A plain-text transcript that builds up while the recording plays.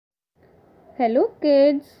Hello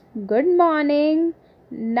kids, good morning.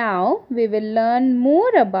 Now we will learn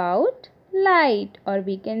more about light, or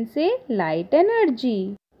we can say light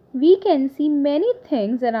energy. We can see many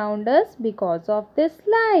things around us because of this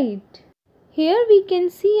light. Here we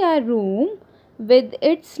can see a room with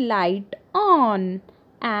its light on,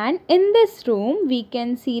 and in this room we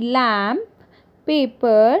can see lamp,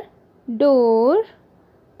 paper, door,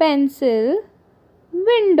 pencil,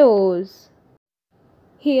 windows.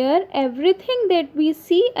 Here everything that we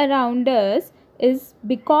see around us is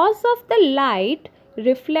because of the light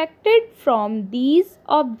reflected from these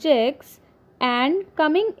objects and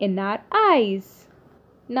coming in our eyes.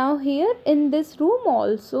 Now here in this room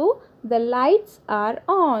also the lights are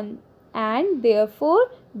on, and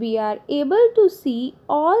therefore we are able to see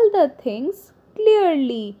all the things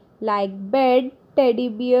clearly, like bed, teddy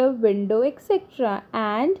bear, window, etc.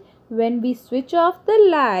 And when we switch off the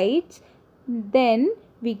lights, then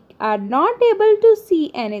we are not able to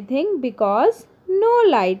see anything because no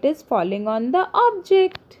light is falling on the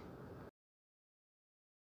object.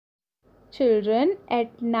 Children,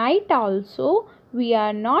 at night also we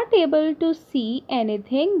are not able to see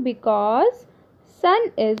anything because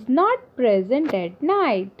sun is not present at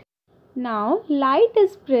night. Now light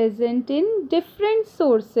is present in different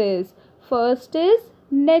sources. First is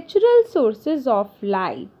natural sources of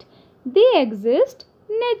light. They exist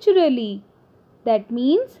naturally. That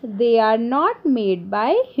means they are not made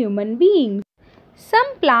by human beings.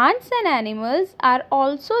 Some plants and animals are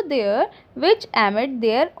also there which emit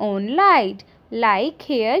their own light. Like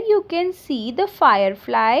here you can see the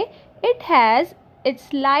firefly. It has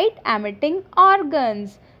its light emitting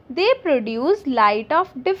organs. They produce light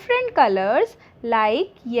of different colors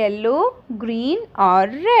like yellow, green or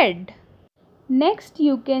red. Next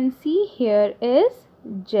you can see here is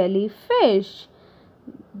jellyfish.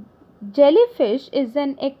 Jellyfish is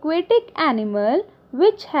an aquatic animal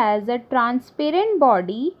which has a transparent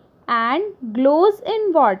body and glows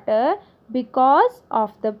in water because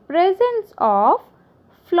of the presence of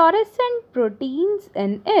fluorescent proteins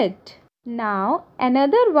in it. Now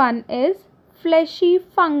another one is fleshy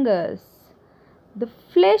fungus. The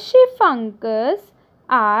fleshy fungus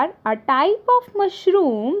are a type of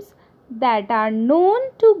mushrooms that are known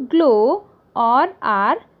to glow or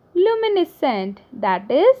are luminescent,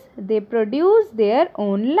 that is, they produce their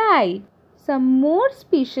own light. Some more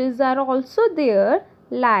species are also there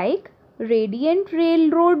like radiant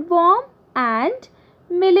railroad worm and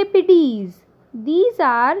millipedes. These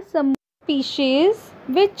are some species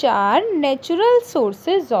which are natural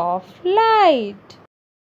sources of light.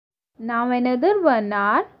 Now another one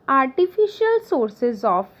are artificial sources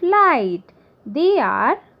of light. They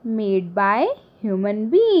are made by human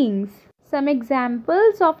beings. Some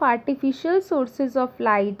examples of artificial sources of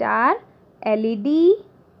light are LED,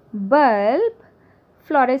 bulb,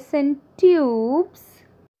 fluorescent tubes,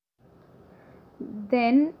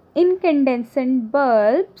 then incandescent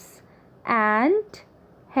bulbs and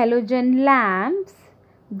halogen lamps.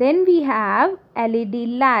 Then we have LED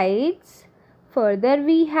lights. Further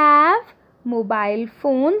we have mobile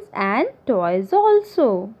phones and toys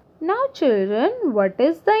also. Now children, what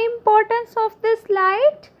is the importance of this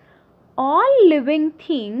light? All living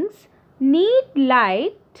things need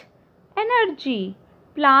light energy.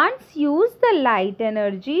 Plants use the light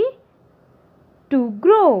energy to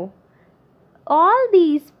grow. All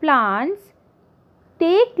these plants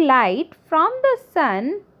take light from the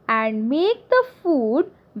sun and make the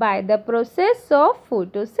food by the process of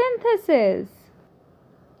photosynthesis.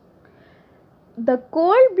 The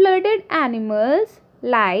cold-blooded animals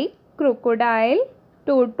like crocodile,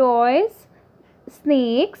 tortoise,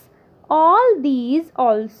 snakes, all these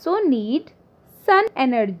also need sun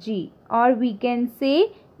energy, or we can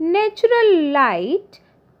say natural light,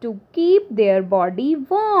 to keep their body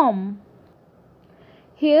warm.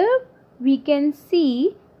 Here we can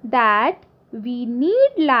see that we need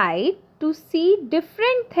light to see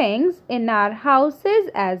different things in our houses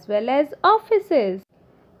as well as offices.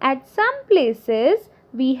 At some places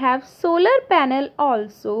we have solar panel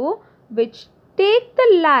also which take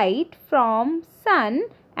the light from sun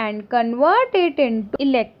and convert it into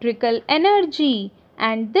electrical energy,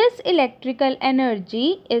 and this electrical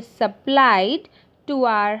energy is supplied to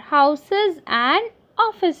our houses and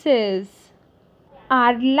offices.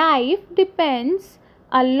 Our life depends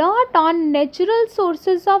a lot on natural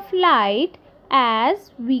sources of light,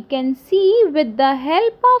 as we can see with the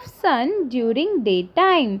help of sun during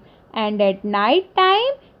daytime, and at night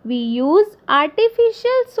time we use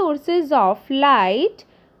artificial sources of light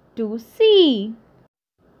to see.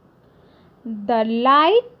 The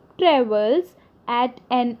light travels at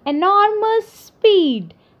an enormous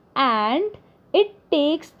speed, and It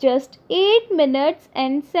takes just 8 minutes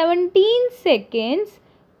and 17 seconds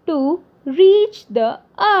to reach the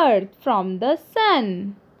earth from the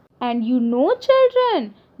sun. And you know,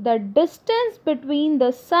 children, the distance between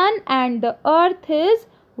the sun and the earth is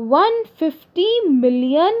 150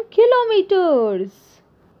 million kilometers.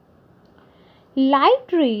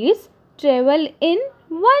 Light rays travel in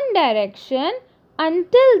one direction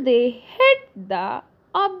until they hit the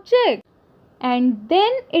object, and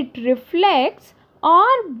then it reflects or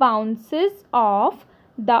bounces off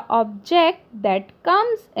the object that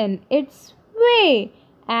comes in its way,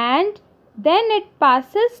 and then it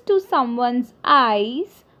passes to someone's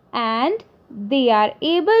eyes and they are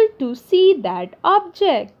able to see that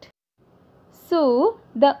object. So,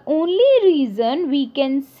 the only reason we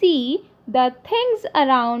can see the things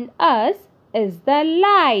around us is the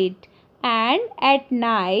light, and at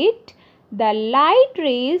night the light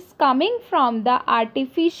rays coming from the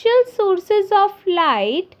artificial sources of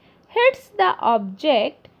light hits the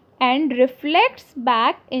object and reflects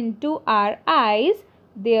back into our eyes.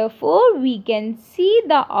 Therefore, we can see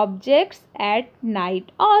the objects at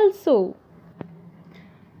night also.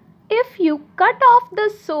 If you cut off the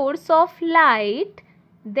source of light,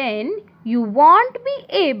 then you won't be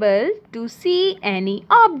able to see any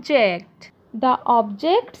object. The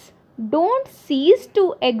objects don't cease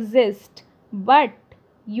to exist, but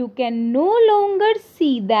you can no longer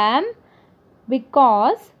see them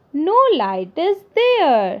because no light is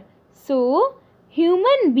there. So,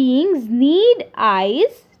 human beings need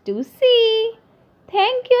eyes to see.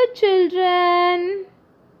 Thank you, children.